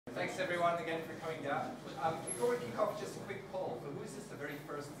everyone again for coming down. Before we kick off, just a quick poll. So who is this the very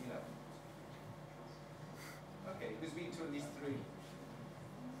first meetup? Okay, who's been to at least 3?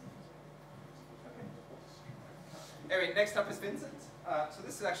 Okay. Anyway, next up is Vincent. So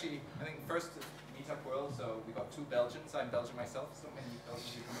this is actually, I think, first meetup world. So we got 2 Belgians. I'm Belgian myself. So many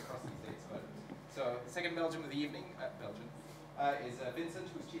Belgians you come across these days. But so the second Belgian of the evening, is Vincent,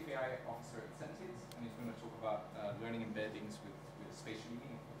 who's Chief AI Officer at Sentiance, and he's going to talk about learning embeddings with spatially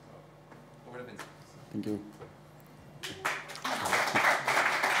meaningful. So over to Vincent. Thank you.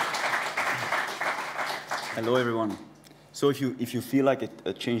 Hello, everyone. So if you feel like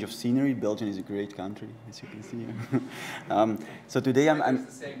a change of scenery, Belgium is a great country, as you can see. So today I'm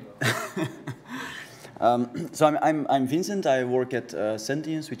Vincent. I work at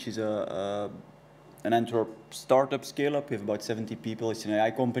Sentiance, which is an Antwerp startup scale-up. We have about 70 people. It's an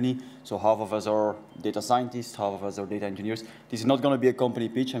AI company. So half of us are data scientists, half of us are data engineers. This is not going to be a company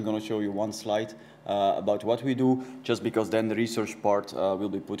pitch. I'm going to show you one slide about what we do, just because then the research part will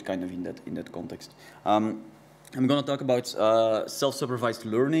be put kind of in that context. I'm going to talk about self-supervised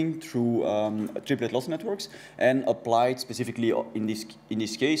learning through triplet-loss networks, and applied specifically in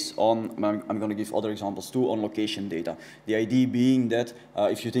this case on, I'm going to give other examples too, on location data. The idea being that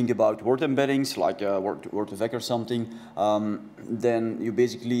if you think about word embeddings, like Loc2Vec or something, then you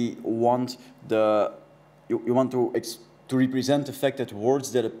basically want to represent the fact that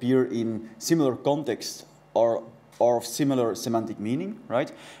words that appear in similar context are of similar semantic meaning,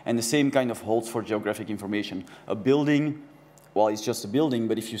 right? And the same kind of holds for geographic information. A building, well, it's just a building,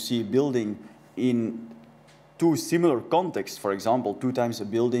 but if you see a building in 2 similar contexts, for example, 2 times a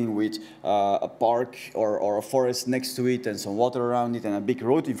building with a park or a forest next to it and some water around it and a big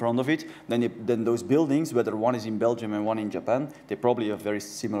road in front of it, then those buildings, whether one is in Belgium and one in Japan, they probably have very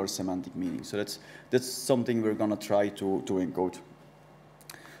similar semantic meaning. So that's something we're going to try to encode.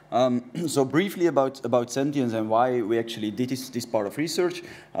 So briefly about Sentiance and why we actually did this part of research.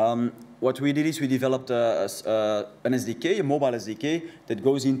 What we did is we developed an SDK, a mobile SDK, that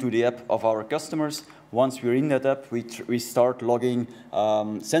goes into the app of our customers. Once we're in that app, we start logging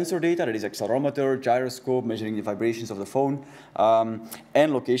sensor data, that is accelerometer, gyroscope, measuring the vibrations of the phone,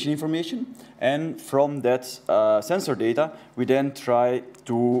 and location information. And from that sensor data, we then try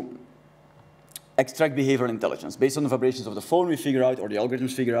to extract behavioral intelligence. Based on the vibrations of the phone, we figure out, or the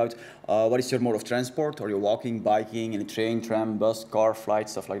algorithms figure out, what is your mode of transport? Are you walking, biking, in a train, tram, bus, car, flight,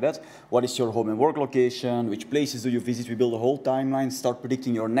 stuff like that? What is your home and work location? Which places do you visit? We build a whole timeline, start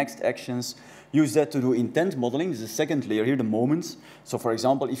predicting your next actions. Use that to do intent modeling. This is the second layer here, the moments. So for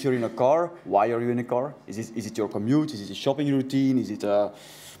example, if you're in a car, why are you in a car? Is it your commute? Is it a shopping routine? Is it a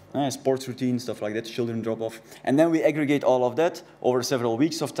sports routine, stuff like that, children drop off. And then we aggregate all of that over several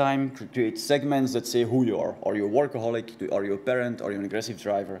weeks of time, create segments that say who you are. Are you a workaholic? Are you a parent? Are you an aggressive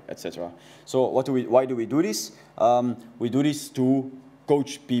driver, etc. So why do we do this? We do this to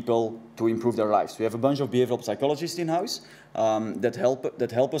coach people to improve their lives. We have a bunch of behavioral psychologists in-house that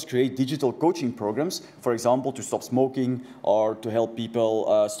help us create digital coaching programs, for example, to stop smoking or to help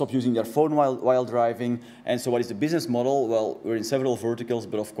people stop using their phone while driving. And so what is the business model? Well, we're in several verticals,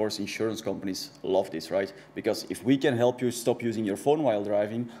 but of course insurance companies love this, right? Because if we can help you stop using your phone while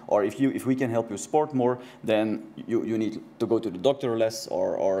driving, or if we can help you sport more, then you need to go to the doctor less,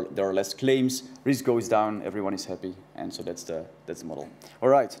 or there are less claims, risk goes down, everyone is happy. And so that's the model. All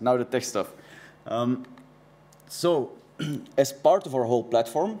right, now the tech stuff. So as part of our whole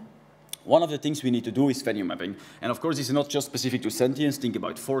platform, one of the things we need to do is venue mapping. And of course, this is not just specific to Sentiance. Think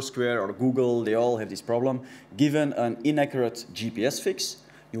about Foursquare or Google. They all have this problem. Given an inaccurate GPS fix,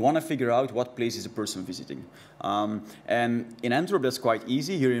 you want to figure out what place is a person visiting. And in Antwerp, that's quite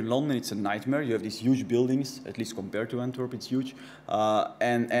easy. Here in London, it's a nightmare. You have these huge buildings, at least compared to Antwerp, it's huge.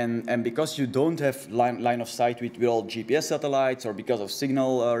 And because you don't have line of sight with all GPS satellites, or because of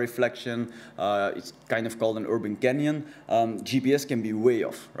signal reflection, it's kind of called an urban canyon, GPS can be way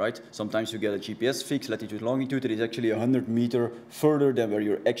off, right? Sometimes you get a GPS fix, latitude, longitude, that is actually 100 meters further than where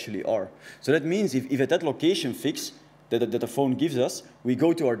you actually are. So that means if at that location fix, that the phone gives us, we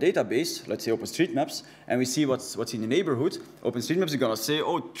go to our database, let's say OpenStreetMaps, and we see what's in the neighborhood. OpenStreetMaps is going to say,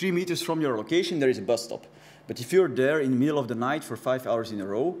 oh, 3 meters from your location, there is a bus stop. But if you're there in the middle of the night for 5 hours in a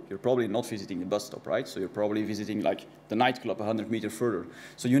row, you're probably not visiting the bus stop, right? So you're probably visiting like the nightclub 100 meters further.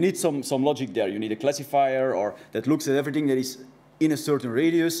 So you need some logic there. You need a classifier or that looks at everything that is in a certain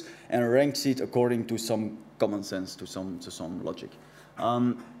radius and ranks it according to some common sense, to some logic.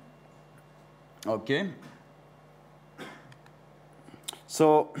 Okay.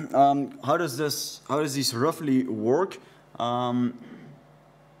 So how does this roughly work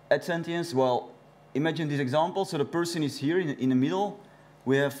at Sentiance? Well, imagine this example. So the person is here in the middle.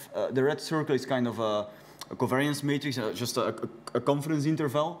 We have the red circle is kind of a covariance matrix, just a confidence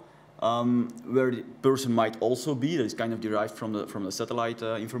interval where the person might also be. That is kind of derived from the satellite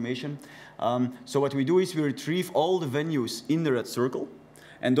information. So what we do is we retrieve all the venues in the red circle,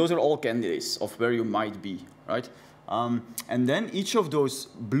 and those are all candidates of where you might be, right? And then each of those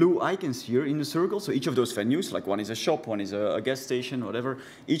blue icons here in the circle, so each of those venues, like one is a shop, one is a gas station, whatever,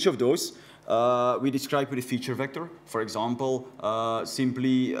 each of those we describe with a feature vector. For example,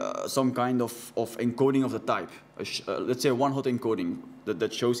 simply some kind of encoding of the type. Let's say a one-hot encoding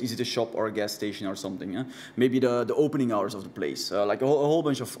that shows is it a shop or a gas station or something. Yeah? Maybe the opening hours of the place, like a whole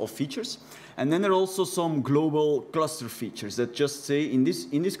bunch of features. And then there are also some global cluster features that just say in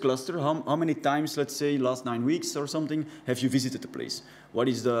this cluster, how many times, let's say, last 9 weeks or something, have you visited the place? What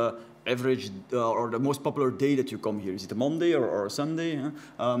is the average or the most popular day that you come here? Is it a Monday or a Sunday? Yeah?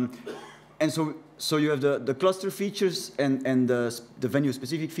 And so you have the cluster features and the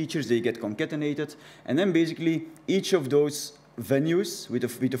venue-specific features. They get concatenated. And then basically each of those venues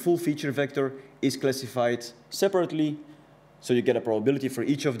with a full feature vector is classified separately. So you get a probability for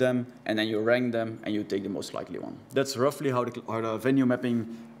each of them, and then you rank them, and you take the most likely one. That's roughly how the venue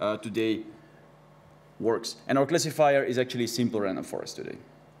mapping today works. And our classifier is actually simple random forest today.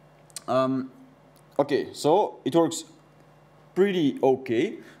 Okay, so it works pretty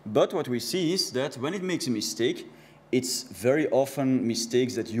okay, but what we see is that when it makes a mistake, it's very often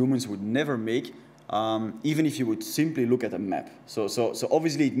mistakes that humans would never make, even if you would simply look at a map. So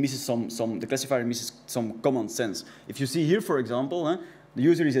obviously it misses the classifier misses some common sense. If you see here, for example, the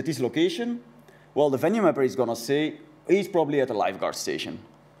user is at this location, well, the venue mapper is gonna say, he's probably at a lifeguard station.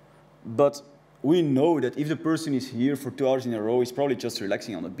 But we know that if the person is here for 2 hours in a row, he's probably just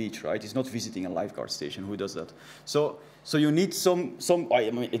relaxing on the beach, right? He's not visiting a lifeguard station. Who does that? So you need some I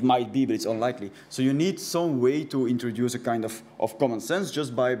mean, it might be, but it's unlikely. So you need some way to introduce a kind of common sense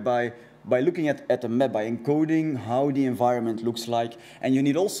just by looking at the map, by encoding how the environment looks like. And you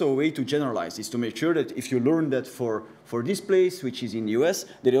need also a way to generalize this, to make sure that if you learn that for this place, which is in the US,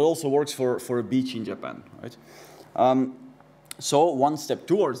 that it also works for a beach in Japan, right? So one step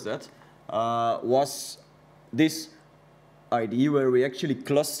towards that was this idea where we actually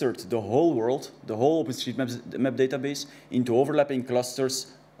clustered the whole world, the whole OpenStreetMap database, into overlapping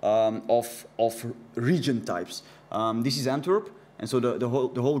clusters of region types. This is Antwerp, and so the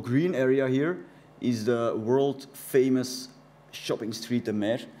whole green area here is the world famous shopping street, the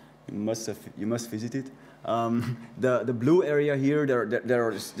Mer. You must visit it. The blue area here,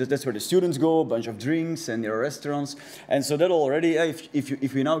 that's where the students go, a bunch of drinks, and there are restaurants. And so that already,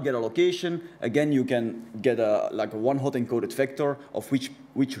 if we now get a location, again, you can get like a one-hot encoded vector of which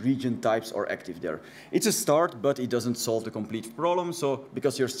region types are active there. It's a start, but it doesn't solve the complete problem, so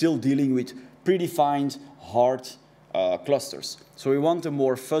because you're still dealing with predefined, hard clusters. So we want a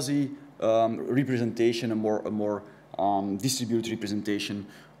more fuzzy representation, a more distributed representation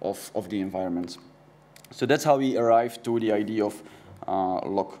of the environment. So that's how we arrived to the idea of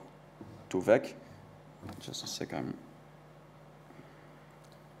Loc2Vec. Just a sec, I'm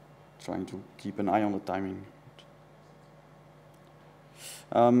trying to keep an eye on the timing.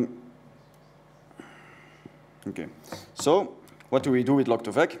 Okay, so what do we do with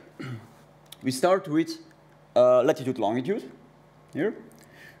Loc2Vec? We start with latitude, longitude here.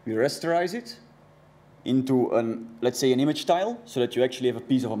 We rasterize it into let's say an image tile, so that you actually have a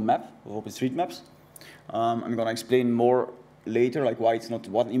piece of a map of OpenStreetMaps. I'm going to explain more later, like why it's not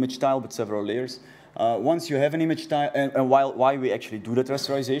one image tile, but several layers. Once you have an image tile, and why we actually do that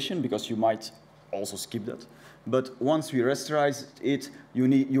rasterization, because you might also skip that. But once we rasterize it,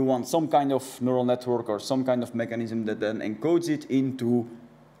 you want some kind of neural network or some kind of mechanism that then encodes it into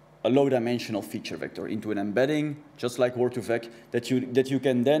a low-dimensional feature vector, into an embedding, just like Loc2Vec, that you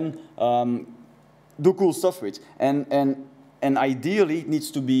can then do cool stuff with. And ideally, it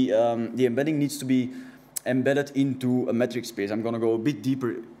needs to be the embedding needs to be embedded into a metric space. I'm going to go a bit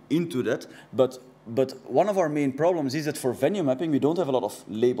deeper into that, but one of our main problems is that for venue mapping, we don't have a lot of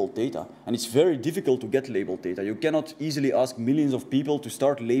labeled data, and it's very difficult to get labeled data. You cannot easily ask millions of people to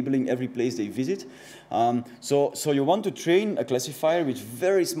start labeling every place they visit. So you want to train a classifier with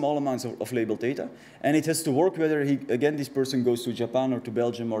very small amounts of labeled data, and it has to work whether this person goes to Japan or to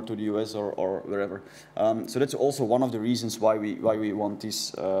Belgium or to the US or wherever. So that's also one of the reasons why we want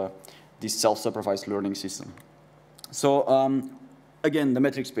this self-supervised learning system. So again, the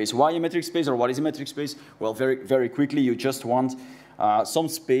metric space. Why a metric space, or what is a metric space? Well, very quickly, you just want some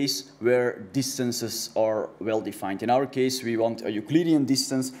space where distances are well defined. In our case, we want a Euclidean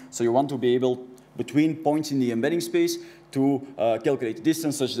distance, so you want to be able between points in the embedding space to calculate the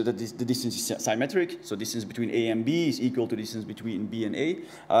distance such that the distance is symmetric. So distance between A and B is equal to distance between B and A.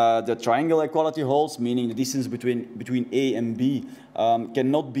 The triangle equality holds, meaning the distance between A and B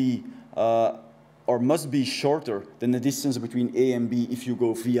cannot be or must be shorter than the distance between A and B if you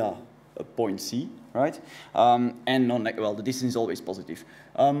go via a point C, right? And well, the distance is always positive.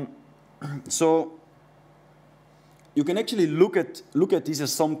 So you can actually look at this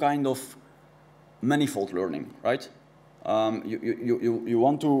as some kind of manifold learning, right? You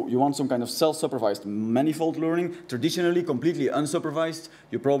want some kind of self-supervised manifold learning. Traditionally, completely unsupervised.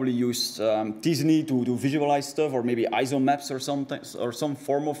 You probably use t-SNE to visualize stuff, or maybe ISO maps or something, or some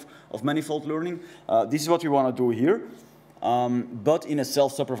form of manifold learning. This is what we want to do here, but in a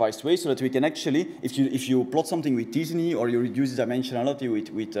self-supervised way, so that we can actually, if you plot something with t-SNE or you reduce dimensionality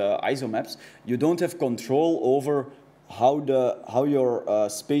with ISO maps, you don't have control over how your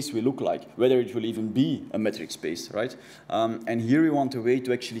space will look like, whether it will even be a metric space, right? And here we want a way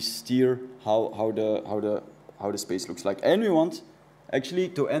to actually steer how the space looks like, and we want actually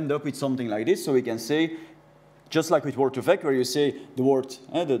to end up with something like this, so we can say, just like with Loc2Vec, where you say the word,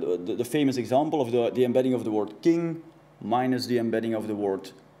 the famous example of the embedding of the word king minus the embedding of the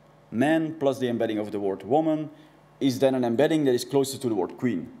word man plus the embedding of the word woman is then an embedding that is closer to the word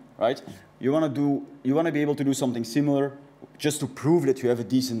queen, right? You want to be able to do something similar, just to prove that you have a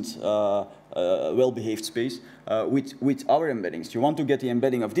decent, well-behaved space with our embeddings. You want to get the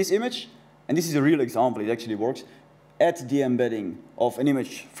embedding of this image, and this is a real example. It actually works. Add the embedding of an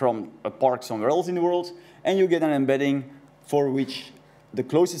image from a park somewhere else in the world, and you get an embedding for which the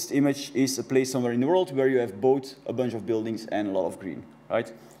closest image is a place somewhere in the world where you have both a bunch of buildings and a lot of green,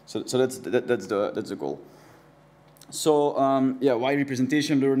 right? So that's the goal. So yeah, why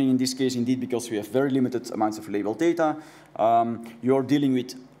representation learning in this case? Indeed, because we have very limited amounts of labeled data. You're dealing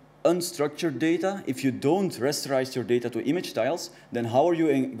with unstructured data. If you don't rasterize your data to image tiles, then how are you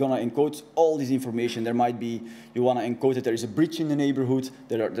going to encode all this information? There might be, you want to encode that there is a bridge in the neighborhood,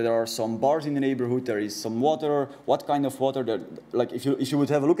 there are some bars in the neighborhood, there is some water, what kind of water. Like if you would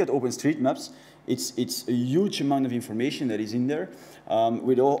have a look at OpenStreetMaps, it's a huge amount of information that is in there,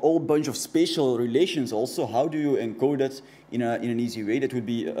 with a whole bunch of spatial relations also. How do you encode that in an easy way? That would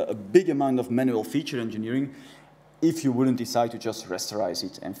be a big amount of manual feature engineering if you wouldn't decide to just rasterize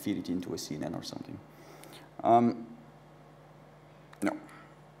it and feed it into a CNN or something. No.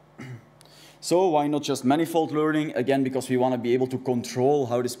 So why not just manifold learning? Again, because we want to be able to control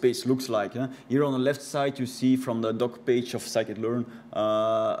how the space looks like. Here on the left side, you see from the doc page of scikit-learn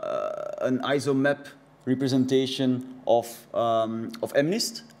an ISO map representation of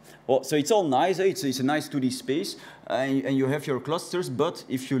MNIST. Well, so it's all nice. It's a nice 2D space, and you have your clusters. But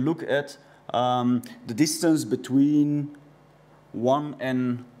if you look at the distance between 1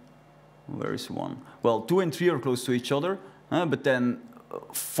 and, where is 1? Well, 2 and 3 are close to each other, but then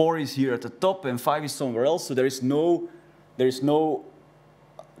 4 is here at the top and 5 is somewhere else. So there is no,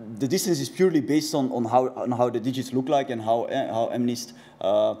 the distance is purely based on how the digits look like and how MNIST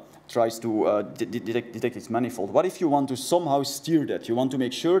tries to detect its manifold. What if you want to somehow steer that? You want to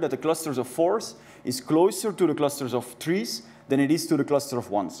make sure that the clusters of 4s is closer to the clusters of 3s than it is to the cluster of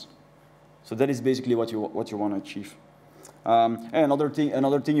 1s. So that is basically what you want to achieve. And another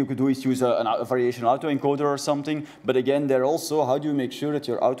thing you could do is use a variation autoencoder or something. But again, there also, how do you make sure that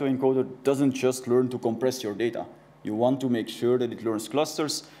your autoencoder doesn't just learn to compress your data? You want to make sure that it learns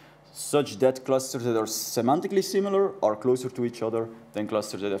clusters such that clusters that are semantically similar are closer to each other than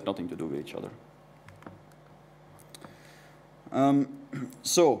clusters that have nothing to do with each other.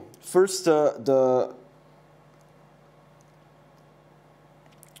 So first, the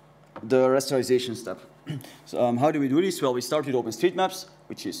rasterization step. So how do we do this? Well, we start with OpenStreetMaps,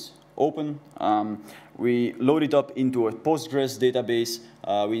 which is open. We load it up into a Postgres database.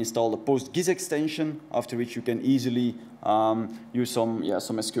 We install the PostGIS extension, after which you can easily use some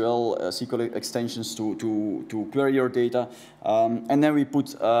SQL extensions to query your data. And then we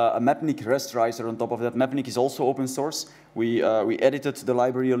put a Mapnik rasterizer on top of that. Mapnik is also open source. We edited the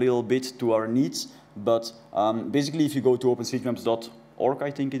library a little bit to our needs, but basically if you go to OpenStreetMaps.org,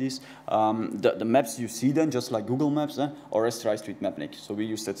 I think it is, the maps you see then, just like Google Maps, are rasterized with Mapnik. So we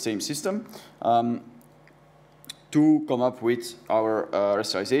use that same system to come up with our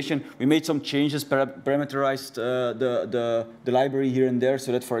rasterization. We made some changes, parameterized the library here and there,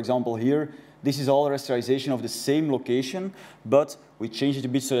 so that, for example, here, this is all rasterization of the same location, but we changed it a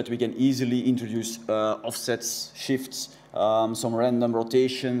bit so that we can easily introduce offsets, shifts, some random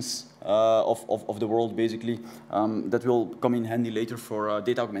rotations, of the world, basically. That will come in handy later for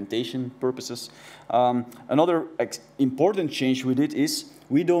data augmentation purposes. Another important change we did is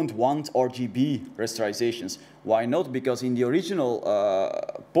we don't want RGB rasterizations. Why not? Because in the original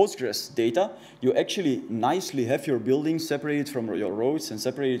Postgres data, you actually nicely have your buildings separated from your roads and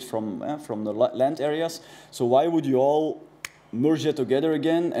separated from the land areas. So why would you all merge it together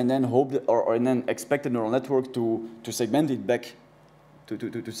again and then hope that, and then expect the neural network to segment it back,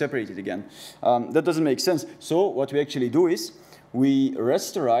 to separate it again? That doesn't make sense. So what we actually do is we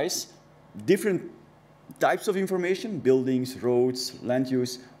rasterize different types of information, buildings, roads, land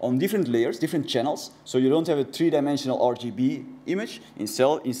use, on different layers, different channels. So you don't have a 3-dimensional RGB image.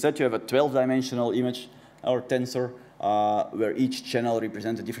 Instead you have a 12-dimensional image or tensor where each channel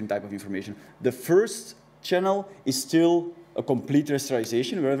represents a different type of information. The first channel is still a complete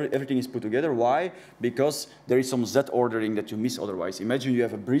rasterization where everything is put together. Why? Because there is some Z ordering that you miss otherwise. Imagine you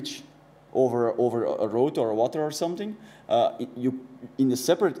have a bridge over a road or water or something. In the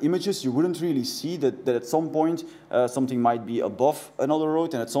separate images, you wouldn't really see that at some point something might be above another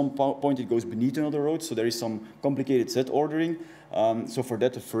road, and at some point it goes beneath another road. So there is some complicated Z ordering. So for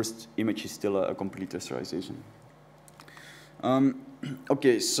that, the first image is still a complete rasterization.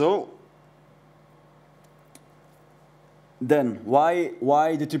 Okay, so then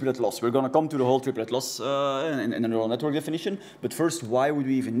why the triplet loss? We're going to come to the whole triplet loss in the neural network definition. But first, why would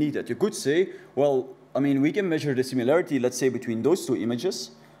we even need that? You could say, well, I mean, we can measure the similarity, let's say, between those two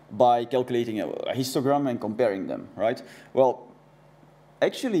images by calculating a histogram and comparing them, right? Well,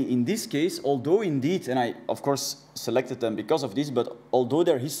 actually, in this case, although indeed, and I, of course, selected them because of this, but although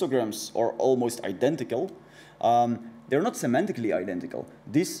their histograms are almost identical, they're not semantically identical.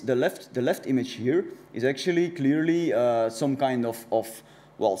 The left image here is actually clearly some kind of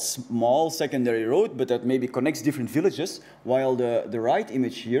well, small secondary road, but that maybe connects different villages, while the right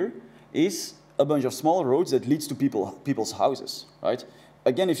image here is a bunch of small roads that leads to people's houses, right?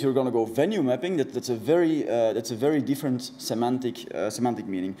 Again, if you're going to go venue mapping, that's a very different semantic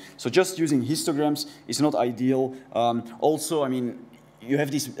meaning. So just using histograms is not ideal. Also, I mean, you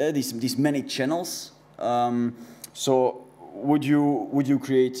have these many channels. So would you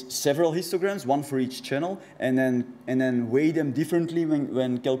create several histograms, one for each channel, and then weigh them differently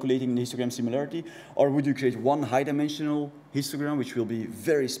when calculating the histogram similarity? Or would you create one high-dimensional histogram, which will be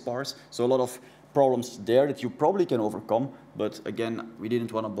very sparse? So a lot of problems there that you probably can overcome. But again, we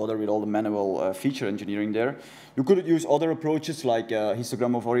didn't want to bother with all the manual feature engineering there. You could use other approaches like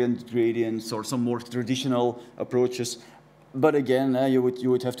histogram of oriented gradients or some more traditional approaches. But again, you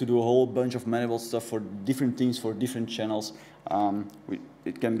would have to do a whole bunch of manual stuff for different things for different channels.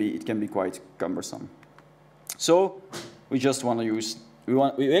 It can be quite cumbersome. So we just want to use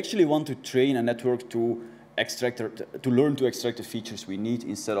we actually want to train a network to learn to extract the features we need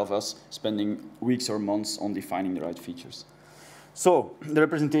instead of us spending weeks or months on defining the right features. So the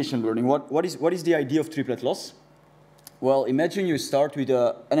representation learning. What is the idea of triplet loss? Well, imagine you start with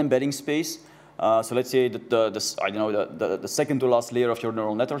an embedding space. So let's say that the second to last layer of your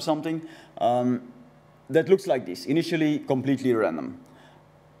neural net or something that looks like this, initially completely random.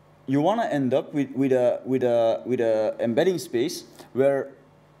 You want to end up with a embedding space where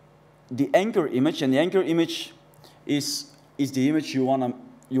the anchor image, and the anchor image is the image you want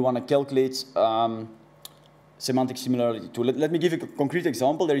to calculate semantic similarity to. Let me give you a concrete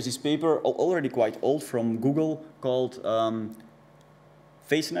example. There is this paper already quite old from Google called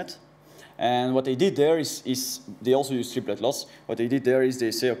FaceNet. And what they did there is they also use triplet loss. What they did there is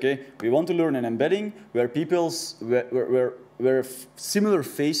they say, okay, we want to learn an embedding where where similar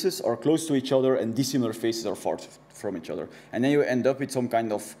faces are close to each other and dissimilar faces are far from each other. And then you end up with some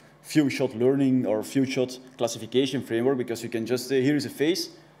kind of few-shot learning or few-shot classification framework, because you can just say, here is a face,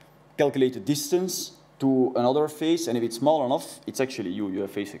 calculate the distance to another face, and if it's small enough, it's actually you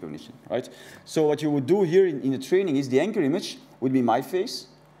have face recognition, right? So what you would do here in the training is the anchor image would be my face,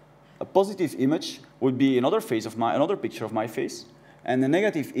 a positive image would be another picture of my face, and the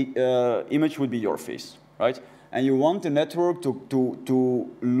negative image would be your face, right? And you want the network to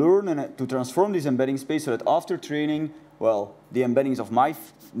learn and to transform this embedding space so that after training, well, the embeddings of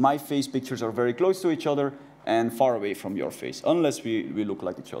my face pictures are very close to each other and far away from your face, unless we look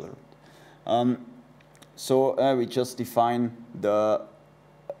like each other. So we just define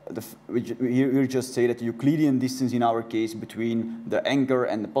we just say that the Euclidean distance in our case between the anchor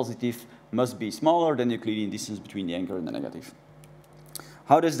and the positive must be smaller than the Euclidean distance between the anchor and the negative.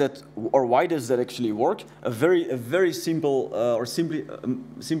 How does that, or why does that actually work? A very simple or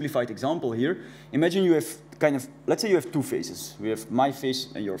simplified example here. Imagine you have let's say you have two faces. We have my face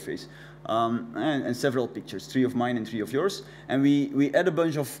and your face, and several pictures, 3 of mine and 3 of yours, and we add a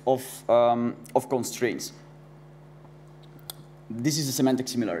bunch of constraints. This is a semantic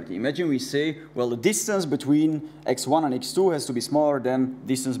similarity. Imagine we say, well, the distance between x1 and x2 has to be smaller than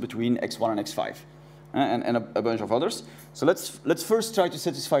distance between x1 and x5, and a bunch of others. So let's first try to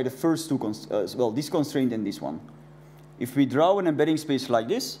satisfy the first two, this constraint and this one. If we draw an embedding space like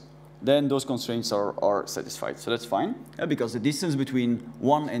this, then those constraints are satisfied. So that's fine, because the distance between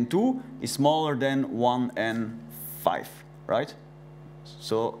 1 and 2 is smaller than 1 and 5, right?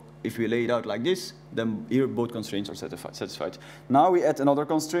 So if we lay it out like this, then here both constraints are satisfied. Now we add another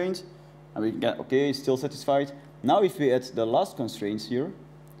constraint, and we get, okay, still satisfied. Now if we add the last constraints here,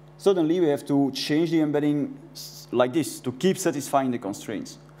 suddenly we have to change the embedding like this to keep satisfying the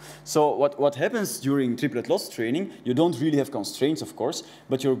constraints. So what happens during triplet-loss training, you don't really have constraints, of course,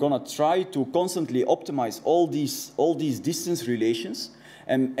 but you're gonna try to constantly optimize all these distance relations.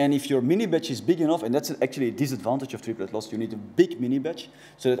 And if your mini-batch is big enough, and that's actually a disadvantage of triplet-loss, you need a big mini-batch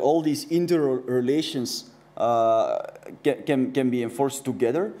so that all these interrelations can be enforced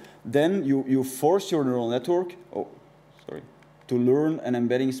together, then you force your neural network, to learn an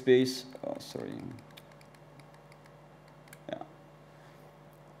embedding space.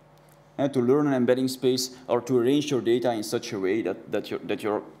 To learn an embedding space or to arrange your data in such a way that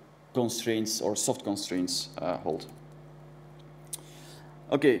your constraints or soft constraints hold.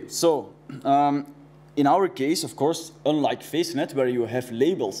 Okay, so in our case, of course, unlike FaceNet, where you have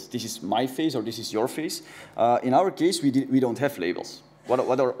labels, this is my face or this is your face, in our case, we don't have labels. What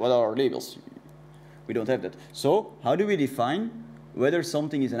are our labels? We don't have that. So how do we define whether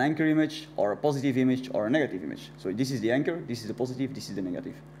something is an anchor image or a positive image or a negative image? So this is the anchor, this is the positive, this is the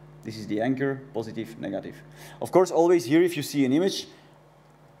negative. This is the anchor, positive, negative. Of course, always here, if you see an image,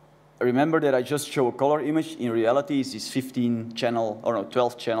 remember that I just show a color image. In reality, it's this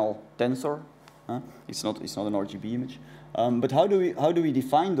 12-channel tensor. It's not an RGB image. But how do we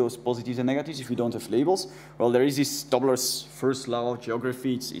define those positives and negatives if we don't have labels? Well, there is this Tobler's first law of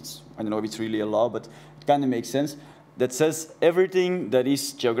geography. I don't know if it's really a law, but it kind of makes sense. That says everything that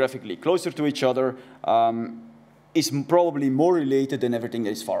is geographically closer to each other is probably more related than everything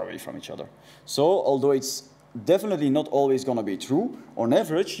that is far away from each other. So although it's definitely not always going to be true, on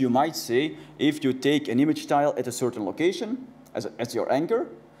average, you might say if you take an image style at a certain location as your anchor,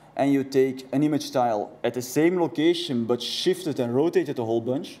 and you take an image style at the same location but shifted and rotated a whole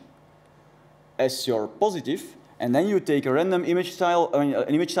bunch as your positive, and then you take a random image style,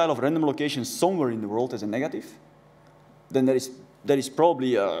 an image style of random location somewhere in the world as a negative, then that is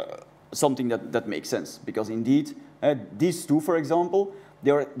probably something that makes sense, because indeed, these two, for example,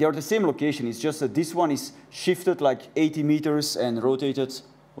 they are the same location. It's just that this one is shifted like 80 meters and rotated,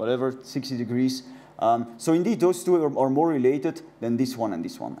 whatever, 60 degrees. So indeed, those two are more related than this one and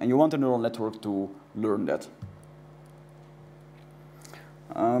this one. And you want a neural network to learn that.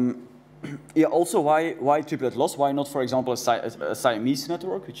 Yeah, also, why triplet loss? Why not, for example, a Siamese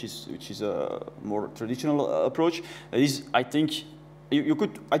network, which is a more traditional approach? I think, you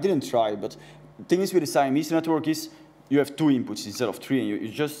could, I didn't try, but the thing is with the Siamese network is you have 2 inputs instead of 3, and you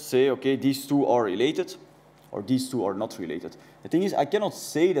just say, okay, these 2 are related, or these 2 are not related. The thing is, I cannot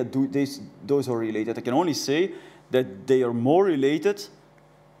say that those are related. I can only say that they are more related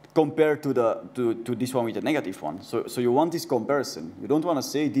compared to this one with the negative one. So you want this comparison. You don't want to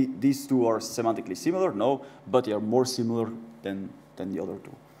say these 2 are semantically similar, no, but they are more similar than the other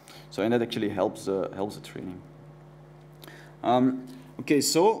 2. So and that actually helps the training. Okay,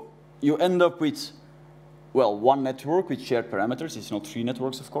 so you end up with, well, 1 network with shared parameters. It's not 3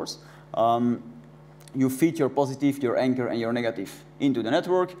 networks, of course. You feed your positive, your anchor, and your negative into the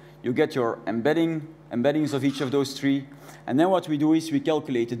network. You get your embeddings of each of those 3. And then what we do is we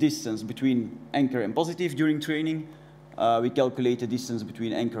calculate the distance between anchor and positive during training. We calculate the distance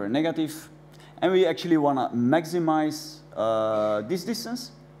between anchor and negative. And we actually want to maximize this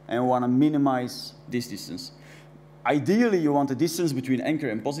distance and want to minimize this distance. Ideally, you want the distance between anchor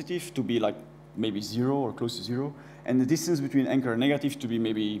and positive to be like maybe 0 or close to 0, and the distance between anchor and negative to be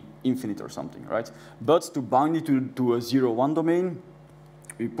maybe infinite or something, right? But to bound it to a 0-1 domain,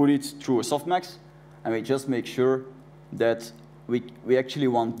 we put it through a softmax, and we just make sure that we actually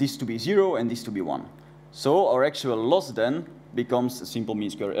want this to be 0 and this to be 1. So our actual loss then becomes a simple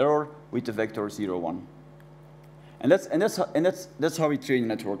mean square error with the vector 0, 1. And that's how we train a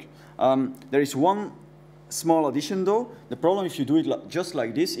network. There is one small addition though, the problem if you do it just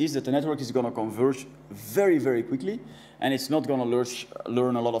like this is that the network is going to converge very, very quickly, and it's not going to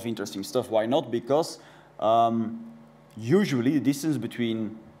learn a lot of interesting stuff. Why not? Because usually the distance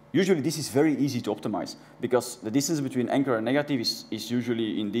between, usually this is very easy to optimize, because the distance between anchor and negative is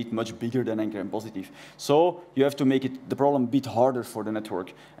usually indeed much bigger than anchor and positive. So you have to make it, the problem a bit harder for the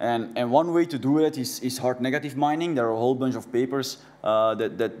network. And one way to do it is hard negative mining. There are a whole bunch of papers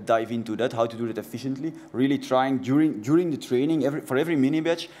that dive into that, how to do it efficiently, really trying during the training, for every mini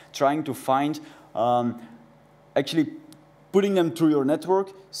batch, trying to find, actually putting them through your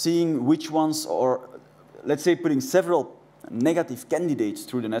network, seeing which ones, or let's say putting several negative candidates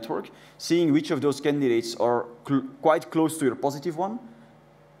through the network, seeing which of those candidates are quite close to your positive one,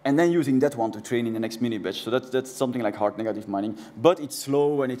 and then using that one to train in the next mini batch. So that's something like hard negative mining, but it's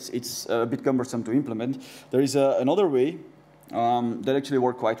slow and it's a bit cumbersome to implement. There is another way that actually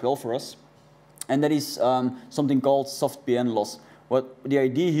worked quite well for us, and that is something called soft PN loss. What the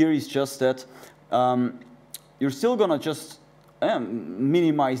idea here is just that you're still gonna just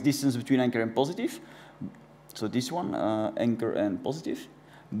minimize distance between anchor and positive. So this one, anchor and positive.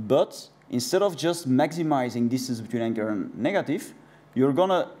 But instead of just maximizing distance between anchor and negative, you're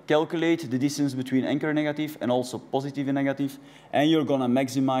gonna calculate the distance between anchor and negative and also positive and negative, and you're gonna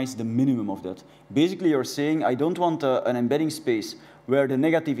maximize the minimum of that. Basically, you're saying, I don't want an embedding space where the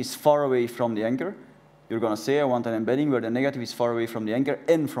negative is far away from the anchor. You're gonna say, I want an embedding where the negative is far away from the anchor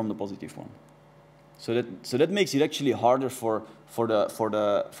and from the positive one. So that makes it actually harder for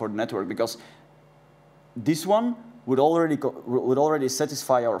the network, because this one would already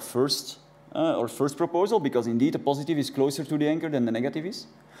satisfy our first proposal, because indeed the positive is closer to the anchor than the negative is.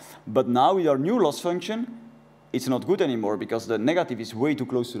 But now with our new loss function, it's not good anymore, because the negative is way too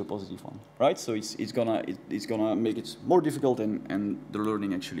close to the positive one, right? So it's gonna make it more difficult, and the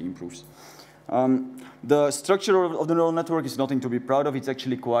learning actually improves. The structure of the neural network is nothing to be proud of. It's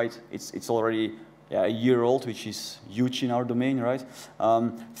actually it's already a year old, which is huge in our domain, right?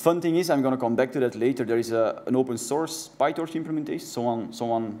 Fun thing is, I'm going to come back to that later, there is an open source PyTorch implementation.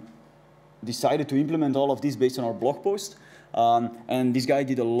 Someone decided to implement all of this based on our blog post, and this guy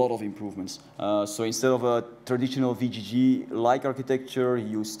did a lot of improvements. So instead of a traditional VGG-like architecture, he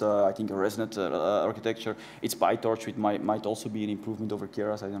used, I think, a ResNet architecture. It's PyTorch, which might also be an improvement over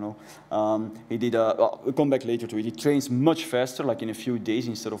Keras, I don't know. He did, we'll come back later to it. It trains much faster, like in a few days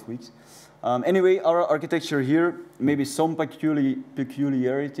instead of weeks. Anyway, our architecture here, maybe some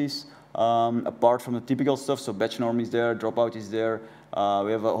peculiarities apart from the typical stuff. So batch norm is there, dropout is there.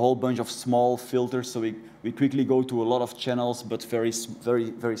 We have a whole bunch of small filters, so we quickly go to a lot of channels, but very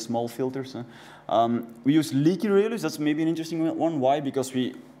small filters. We use leaky ReLUs. That's maybe an interesting one. Why? Because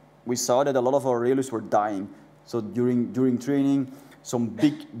we saw that a lot of our ReLUs were dying. So during training, some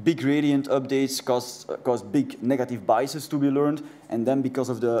big gradient updates cause big negative biases to be learned, and then because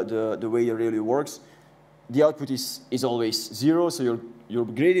of the way your ReLU works, the output is always 0, so your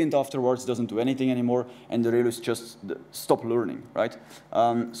gradient afterwards doesn't do anything anymore, and the ReLUs just stop learning, right?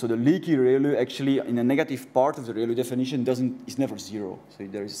 So the leaky ReLU actually, in a negative part of the ReLU definition, is never 0, so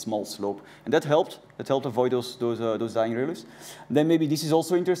there is a small slope, and that helped avoid those dying ReLUs. Then maybe this is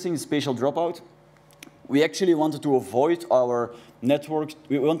also interesting, spatial dropout. We actually wanted to avoid our network.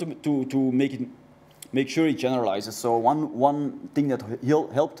 We wanted to make sure it generalizes. So one thing that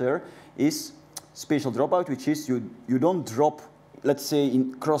helped there is spatial dropout, which is you don't drop, let's say,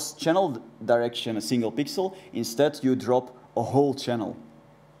 in cross-channel direction a single pixel. Instead, you drop a whole channel.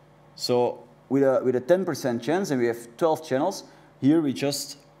 So with a 10% chance, and we have 12 channels, here we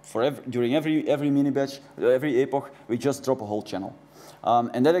just, during every mini batch, every epoch, we just drop a whole channel.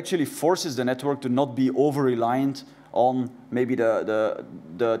 And that actually forces the network to not be over-reliant on maybe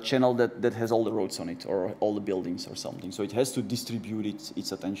the channel that has all the roads on it, or all the buildings or something. So it has to distribute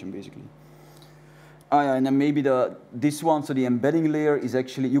its attention, basically. And then maybe this one, so the embedding layer is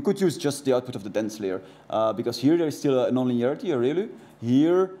actually, you could use just the output of the dense layer, because here there is still a nonlinearity, a ReLU.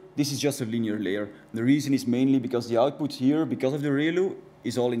 Here, this is just a linear layer. The reason is mainly because the output here, because of the ReLU,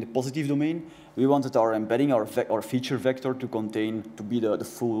 is all in the positive domain. We wanted our embedding, our feature vector to be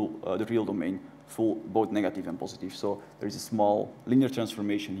the real domain, full, both negative and positive. So there is a small linear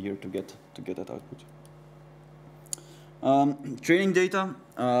transformation here to get that output. Training data.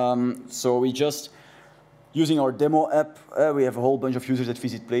 So we just, using our demo app, we have a whole bunch of users that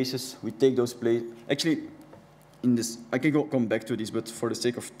visit places. We take those places. Actually, in this, I can come back to this, but for the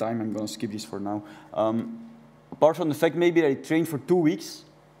sake of time, I'm going to skip this for now. Apart from the fact maybe that I trained for 2 weeks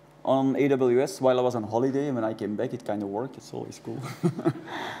on AWS while I was on holiday, and when I came back, it kind of worked. It's always cool.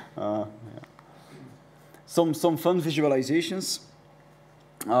 Yeah. Some fun visualizations.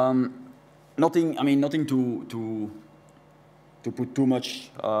 nothing. I mean, nothing to put too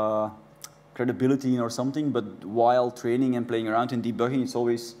much credibility in or something. But while training and playing around and debugging, it's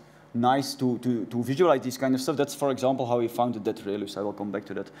always nice to visualize this kind of stuff. That's, for example, how we found the dead Relus. I will come back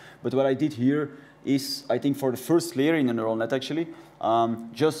to that. But what I did here is, I think for the first layer in the neural net, actually,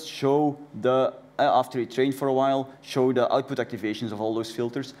 just show the, after it trained for a while, show the output activations of all those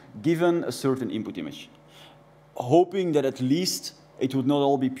filters, given a certain input image. Hoping that at least it would not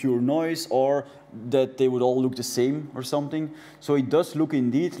all be pure noise, or that they would all look the same or something. So it does look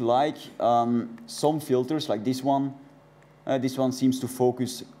indeed like some filters, like this one. This one seems to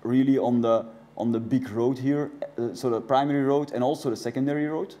focus really on the big road here, so the primary road and also the secondary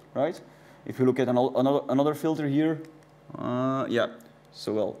road, right? If you look at another filter here, yeah,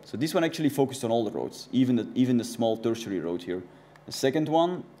 so this one actually focused on all the roads, even the small tertiary road here. The second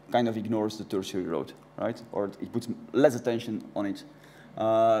one kind of ignores the tertiary road, right? Or it puts less attention on it.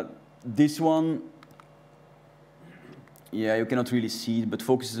 This one, yeah, you cannot really see it, but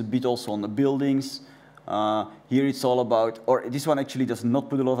focuses a bit also on the buildings. Here it's all about, or this one actually does not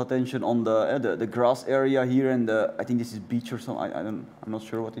put a lot of attention on the grass area here, and I think this is beach or something. I'm not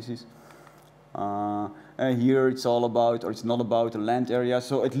sure what this is. Here it's all about, or it's not about, the land area.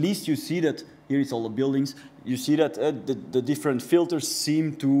 So at least you see that here it's all the buildings. You see that the different filters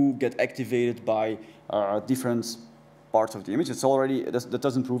seem to get activated by different parts of the image. It's already, that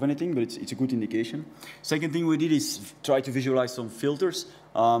doesn't prove anything, but it's a good indication. Second thing we did is try to visualize some filters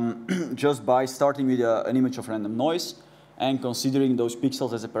just by starting with an image of random noise and considering those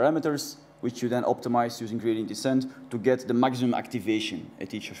pixels as the parameters, which you then optimize using gradient descent to get the maximum activation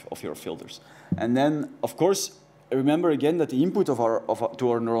at each of your filters. And then, of course, remember again that the input to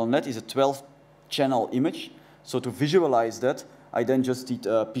our neural net is a 12-channel image. So to visualize that, I then just did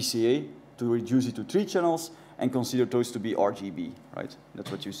PCA to reduce it to 3 channels and consider those to be RGB, right?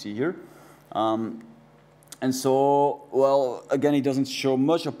 That's what you see here. And so, well, again, it doesn't show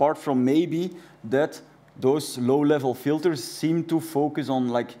much apart from maybe that those low-level filters seem to focus on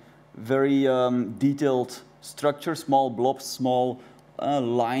like very detailed structures, small blobs, small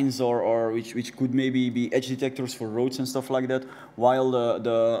lines, or which could maybe be edge detectors for roads and stuff like that, while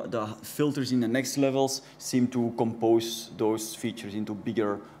the filters in the next levels seem to compose those features into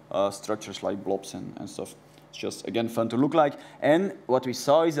bigger structures like blobs and stuff. It's just, again, fun to look like. And what we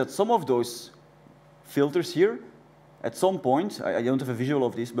saw is that some of those filters here, at some point, I don't have a visual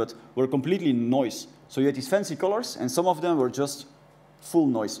of this, but were completely noise. So you had these fancy colors, and some of them were just full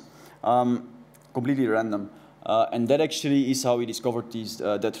noise, completely random. And that actually is how we discovered these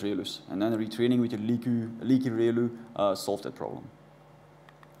dead Relus. And then retraining with a leaky Relu solved that problem.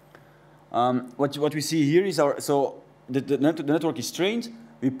 What we see here is so the network is trained.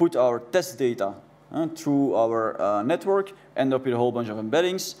 We put our test data through our network, end up with a whole bunch of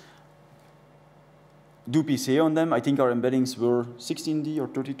embeddings, do PCA on them. I think our embeddings were 16D or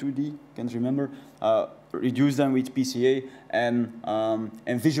 32D, can't remember. Reduce them with PCA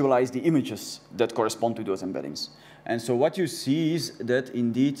and visualize the images that correspond to those embeddings. And so what you see is that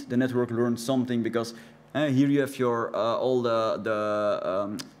indeed the network learned something, because here you have your all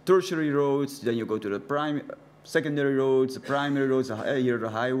the tertiary roads, then you go to the secondary roads, the primary roads, here are the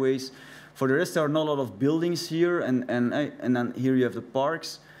highways. For the rest, there are not a lot of buildings here, and then here you have the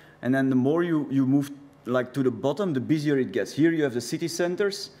parks. And then the more you move like to the bottom, the busier it gets. Here you have the city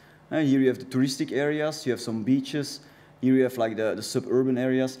centers. Here you have the touristic areas. You have some beaches. Here you have like the suburban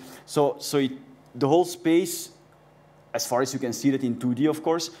areas. So the whole space, as far as you can see that in 2D, of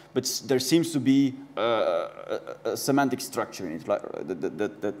course, but there seems to be a semantic structure in it. Like,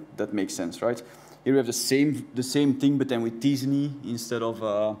 that makes sense, right? Here we have the same thing, but then with t-SNE instead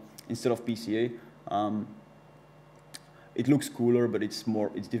of PCA. It looks cooler, but it's more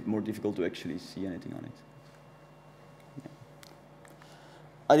difficult to actually see anything on it.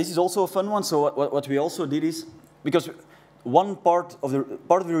 Yeah. This is also a fun one. So what we also did is, because one part of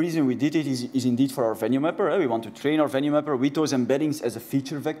the reason we did it is indeed for our venue mapper. We want to train our venue mapper with those embeddings as a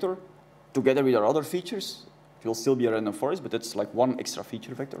feature vector, together with our other features. It will still be a random forest, but that's like one extra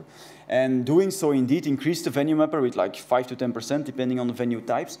feature vector. And doing so indeed increased the venue mapper with like 5 to 10%, depending on the venue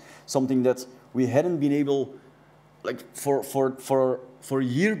types. Something that we hadn't been able, like for a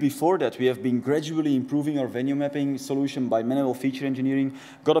year before that, we have been gradually improving our venue mapping solution by manual feature engineering,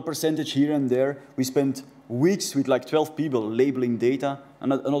 got a percentage here and there. We spent weeks with like 12 people labeling data,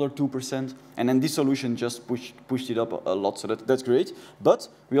 another 2%, and then this solution just pushed it up a lot, so that's great. But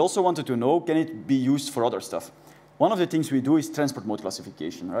we also wanted to know, can it be used for other stuff? One of the things we do is transport mode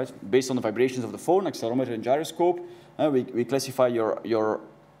classification, right? Based on the vibrations of the phone, accelerometer and gyroscope, we classify your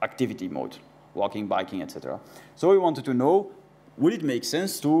activity mode, walking, biking, etc. So we wanted to know, would it make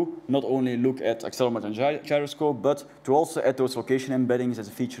sense to not only look at accelerometer and gyroscope, but to also add those location embeddings as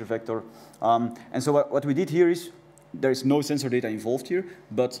a feature vector? And so what we did here is, there is no sensor data involved here,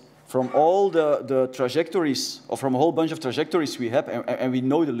 but from all the trajectories, or from a whole bunch of trajectories we have, and we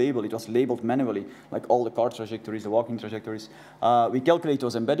know the label, it was labeled manually, like all the car trajectories, the walking trajectories, we calculate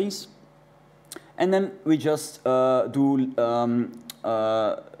those embeddings, and then we just do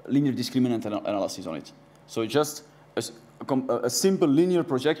linear discriminant analysis on it. So just a simple linear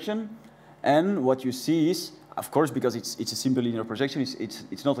projection, and what you see is, of course, because it's a simple linear projection,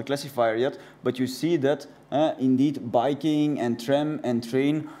 it's not a classifier yet, but you see that indeed biking and tram and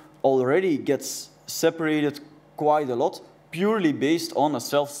train already gets separated quite a lot, purely based on a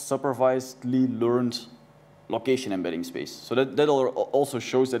self-supervisedly learned location embedding space. So that also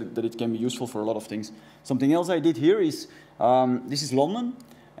shows that it can be useful for a lot of things. Something else I did here is, this is London,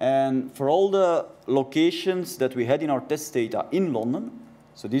 and for all the locations that we had in our test data in London,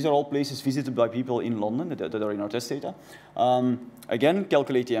 so these are all places visited by people in London that are in our test data. Again,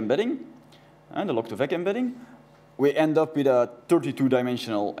 calculate the embedding, and the Loc2Vec embedding. We end up with a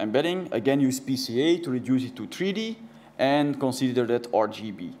 32-dimensional embedding. Again, use PCA to reduce it to 3D, and consider that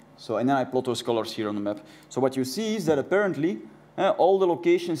RGB. So, and then I plot those colors here on the map. So what you see is that apparently, all the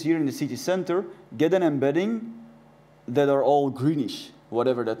locations here in the city center get an embedding that are all greenish,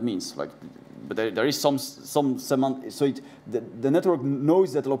 whatever that means. Like, but there is some semantic, so the network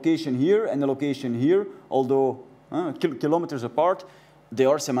knows that location here and the location here, although kilometers apart, they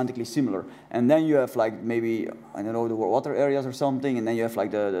are semantically similar. And then you have like maybe, I don't know, the water areas or something, and then you have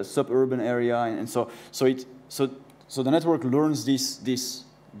like the suburban area, and so the network learns this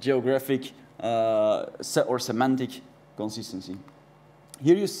geographic or semantic consistency.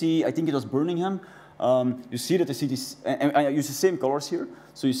 Here you see, I think it was Birmingham. You see that the city, and I use the same colors here.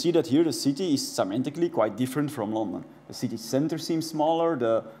 So you see that here the city is semantically quite different from London. The city center seems smaller,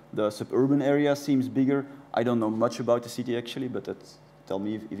 the suburban area seems bigger. I don't know much about the city actually, but tell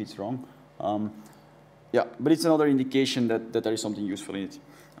me if it's wrong. Yeah, but it's another indication that there is something useful in it.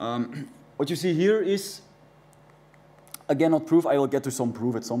 What you see here is, again, not proof. I will get to some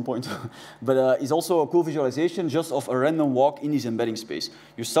proof at some point. But it's also a cool visualization just of a random walk in this embedding space.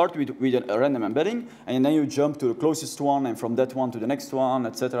 You start with a random embedding, and then you jump to the closest one, and from that one to the next one,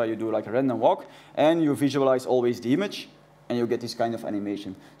 etc. You do like a random walk, and you visualize always the image, and you get this kind of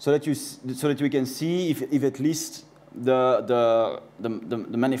animation, so that we can see if at least the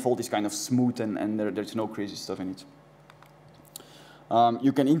manifold is kind of smooth and there's no crazy stuff in it.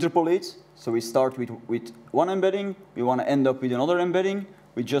 You can interpolate. So we start with one embedding, we want to end up with another embedding,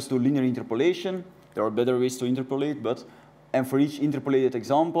 we just do linear interpolation. There are better ways to interpolate, and for each interpolated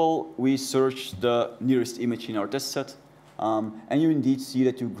example, we search the nearest image in our test set. And you indeed see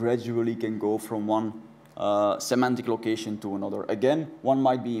that you gradually can go from one semantic location to another. Again, one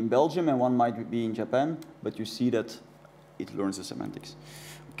might be in Belgium and one might be in Japan, but you see that it learns the semantics.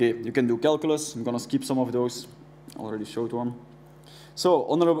 Okay, you can do calculus. I'm going to skip some of those. I already showed one. So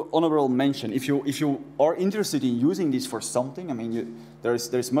honorable mention. If you are interested in using this for something, I mean,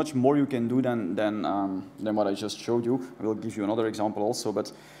 there's much more you can do than what I just showed you. I will give you another example also.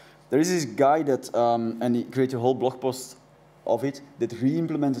 But there is this guy that and he created a whole blog post of it that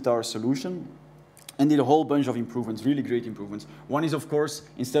re-implemented our solution and did a whole bunch of improvements, really great improvements. One is, of course,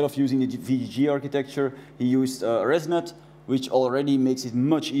 instead of using the VGG architecture, he used ResNet, which already makes it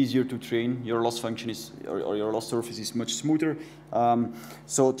much easier to train. Your loss function is, or your loss surface is much smoother,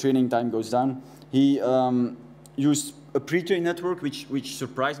 so training time goes down. He used a pre-trained network, which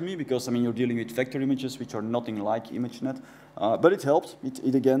surprised me, because I mean you're dealing with vector images, which are nothing like ImageNet, but it helped.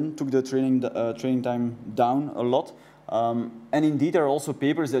 It again took the training time down a lot, and indeed there are also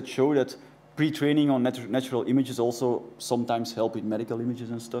papers that show that pre-training on natural images also sometimes help with medical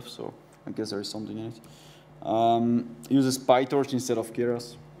images and stuff. So I guess there is something in it. Uses PyTorch instead of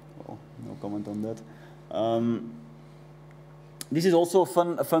Keras. Well, no comment on that. This is also a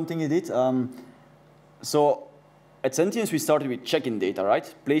fun thing he did. So at Sentiance, we started with check-in data,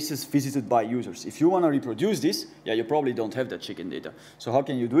 right? Places visited by users. If you want to reproduce this, yeah, you probably don't have that check-in data. So how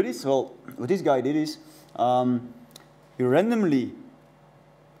can you do this? Well, what this guy did is he randomly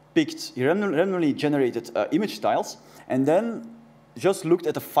generated image tiles, and then just looked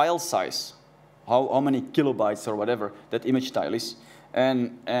at the file size. How many kilobytes or whatever that image tile is.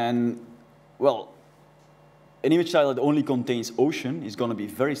 And well, an image tile that only contains ocean is going to be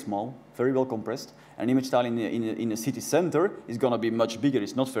very small, very well compressed. An image tile in a city center is going to be much bigger.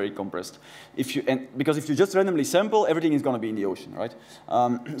 It's not very compressed. Because if you just randomly sample, everything is going to be in the ocean, right?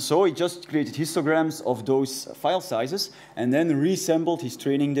 So he just created histograms of those file sizes and then resampled his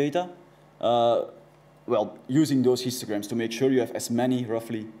training data well, using those histograms to make sure you have as many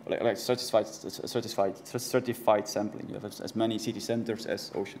roughly, like certified sampling. You have as many city centers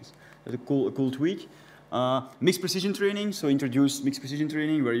as oceans. That's a cool tweak. Mixed precision training, so introduce mixed precision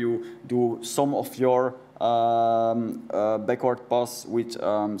training where you do some of your backward pass with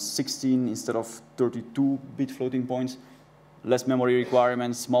 16 instead of 32-bit floating points. Less memory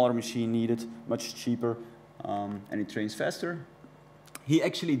requirements, smaller machine needed, much cheaper, and it trains faster. He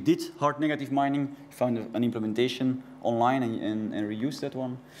actually did hard negative mining, found an implementation online and reused that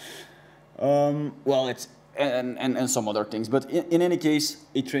one. Well, it's and some other things, but in any case,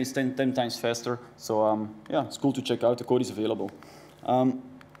 it trains 10 times faster. So yeah, it's cool to check out. The code is available.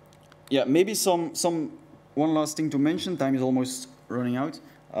 Yeah, maybe one last thing to mention. Time is almost running out.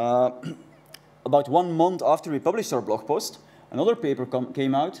 About 1 month after we published our blog post, another paper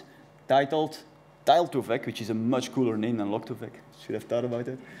came out titled Loc2Vec, which is a much cooler name than Loc2Vec. Should have thought about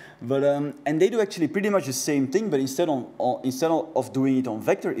it. But, and they do actually pretty much the same thing, but instead of doing it on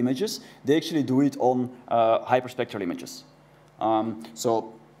vector images, they actually do it on hyperspectral images.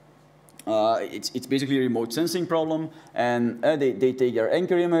 So it's basically a remote sensing problem, and they take their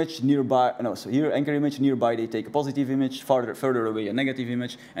anchor image nearby. No, so here anchor image nearby. They take a positive image, further away a negative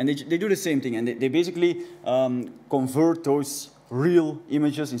image, and they do the same thing. And they basically convert those real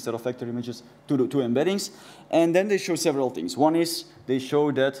images instead of vector images to embeddings. And then they show several things. One is they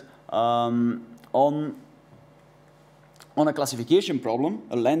show that on a classification problem,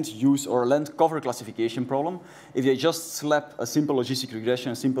 a land use or a land cover classification problem, if they just slap a simple logistic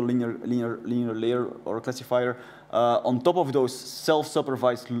regression, a simple linear layer or classifier on top of those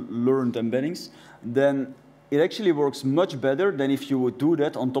self-supervised learned embeddings, then it actually works much better than if you would do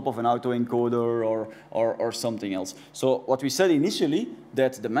that on top of an autoencoder or something else. So what we said initially,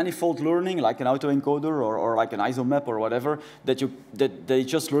 that the manifold learning, like an autoencoder or like an isomap or whatever, that it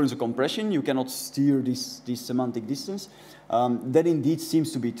just learns a compression, you cannot steer this semantic distance, that indeed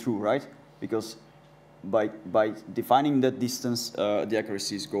seems to be true, right? Because by defining that distance, the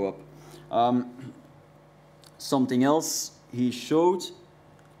accuracies go up. Something else he showed,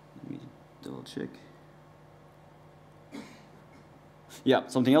 let me double check. Yeah,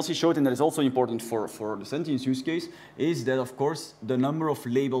 something else he showed, and that is also important for the Sentiance use case, is that, of course, the number of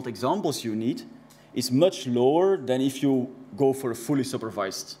labeled examples you need is much lower than if you go for a fully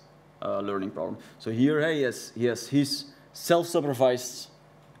supervised learning problem. So here he has his self-supervised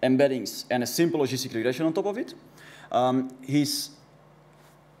embeddings and a simple logistic regression on top of it. His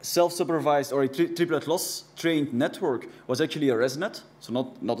self-supervised or a triplet-loss trained network was actually a ResNet, so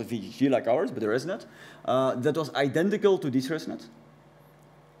not a VGG like ours, but a ResNet, that was identical to this ResNet.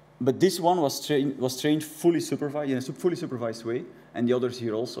 But this one was trained fully supervised, in a fully supervised way, and the others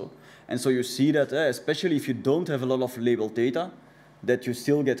here also. And so you see that, especially if you don't have a lot of labeled data, that you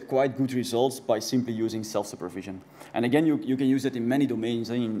still get quite good results by simply using self-supervision. And again, you can use that in many domains.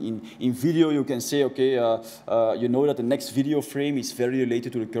 In video, you can say, okay, you know that the next video frame is very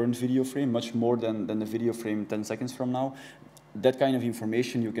related to the current video frame, much more than the video frame 10 seconds from now. That kind of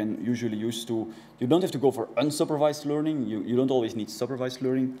information you can usually use to, you don't have to go for unsupervised learning. You don't always need supervised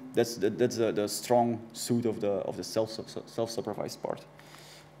learning. That's the strong suit of the self-supervised part.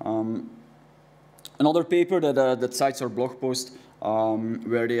 Another paper that cites our blog post,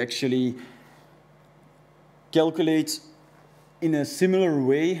 where they actually calculate in a similar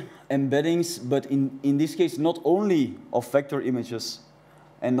way embeddings, but in this case not only of vector images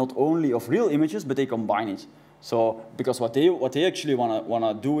and not only of real images, but they combine it. So, because what they actually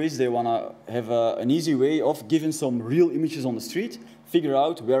wanna do is they wanna have an easy way of giving some real images on the street, figure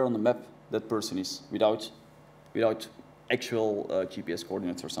out where on the map that person is without actual GPS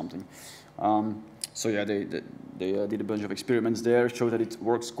coordinates or something. So yeah, they did a bunch of experiments there, showed that it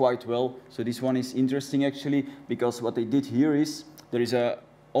works quite well. So this one is interesting actually, because what they did here is there is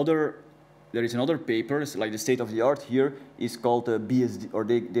another paper, like the state of the art here is called BSD, or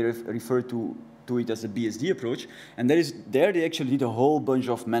they refer to it as a BSD approach, and there they actually did a whole bunch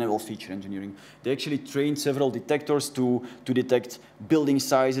of manual feature engineering. They actually trained several detectors to detect building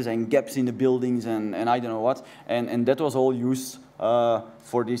sizes and gaps in the buildings and I don't know what, and that was all used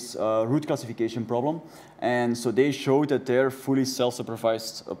for this route classification problem. And so they showed that their fully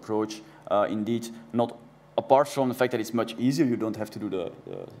self-supervised approach indeed, not apart from the fact that it's much easier, you don't have to do the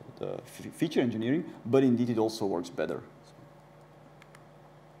feature engineering, but indeed it also works better.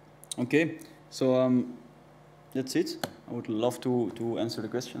 Okay. So that's it. I would love to answer the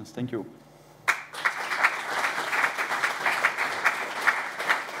questions. Thank you.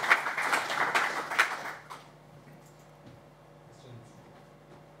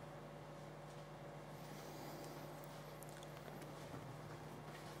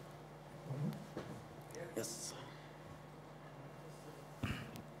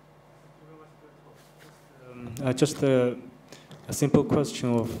 Just a simple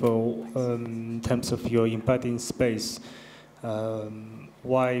question of in terms of your embedding space.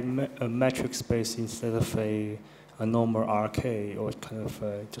 Why a metric space instead of a normal RK or kind of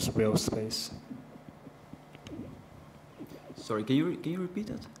just real space? Sorry, can you repeat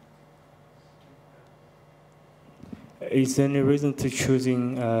that? Is there any reason to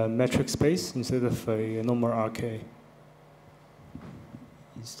choosing metric space instead of a normal RK?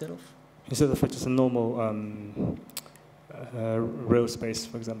 Instead of? Instead of just a normal real space,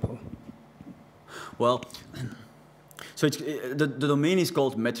 for example. Well, so it's, the domain is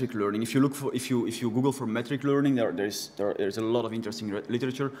called metric learning. If you look for, if you Google for metric learning, there's a lot of interesting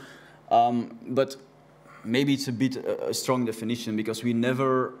literature, but maybe it's a bit a strong definition because we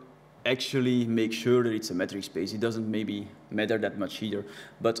never actually make sure that it's a metric space. It doesn't maybe matter that much either.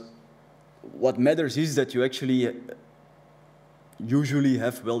 But what matters is that you actually usually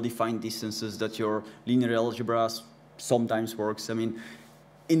have well-defined distances, that your linear algebra sometimes works. I mean,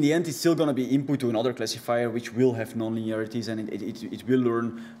 in the end, it's still going to be input to another classifier which will have non-linearities, and it will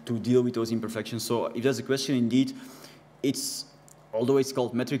learn to deal with those imperfections. So if that's a question, indeed, although it's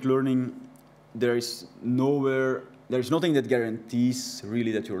called metric learning, there's nothing that guarantees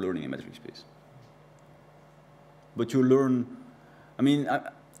really that you're learning a metric space. But you learn, I mean,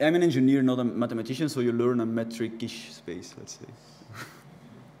 I'm an engineer, not a mathematician, so you learn a metric-ish space, let's say.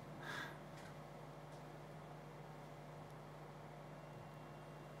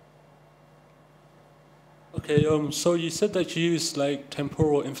 Okay, so you said that you use like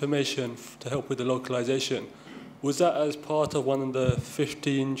temporal information to help with the localization. Was that as part of one of the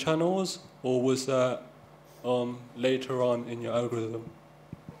 15 channels, or was that later on in your algorithm?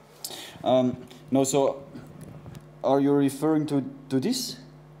 No, so are you referring to this?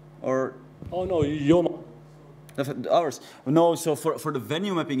 Or? Oh no, you're not. Ours. No, so for the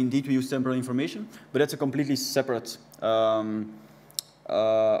venue mapping, indeed, we use temporal information, but that's a completely separate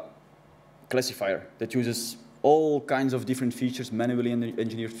classifier that uses all kinds of different features, manually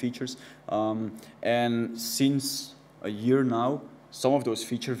engineered features. And since a year now, some of those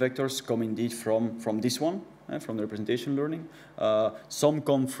feature vectors come indeed from this one, from the representation learning. Some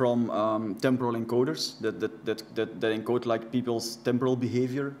come from temporal encoders that encode like people's temporal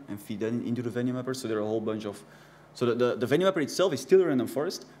behavior and feed that into the venue mapper. So there are a whole bunch of, so the venue mapper itself is still a random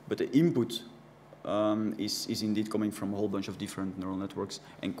forest, but the input is indeed coming from a whole bunch of different neural networks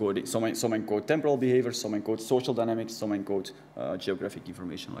encoding. Some encode temporal behavior, some encode social dynamics, some encode geographic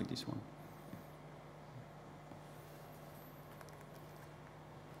information like this one.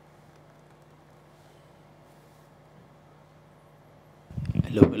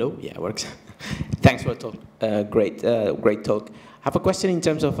 Hello, yeah, it works. Thanks for the talk. Great talk. I have a question in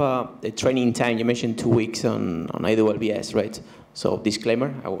terms of the training time. You mentioned 2 weeks on AWS, right? So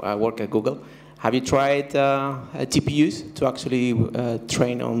disclaimer, I work at Google. Have you tried TPUs to actually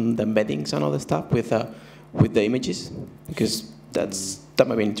train on the embeddings and all the stuff with the images? Because that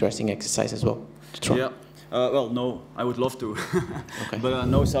might be an interesting exercise as well to try. Yeah. Well, no, I would love to. Okay. But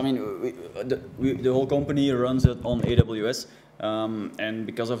no, so I mean, the whole company runs it on AWS. And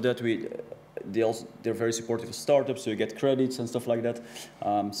because of that, they're very supportive of startups, so you get credits and stuff like that.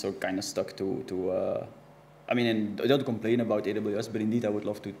 So kind of stuck to I mean, and I don't complain about AWS, but indeed I would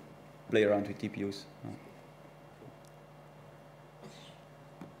love to play around with TPUs.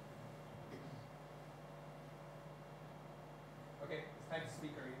 Okay, it's time to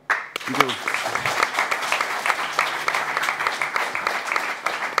speak. Thank you.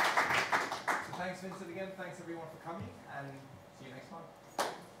 So thanks, Vincent, again. Thanks everyone for coming, and see you next month.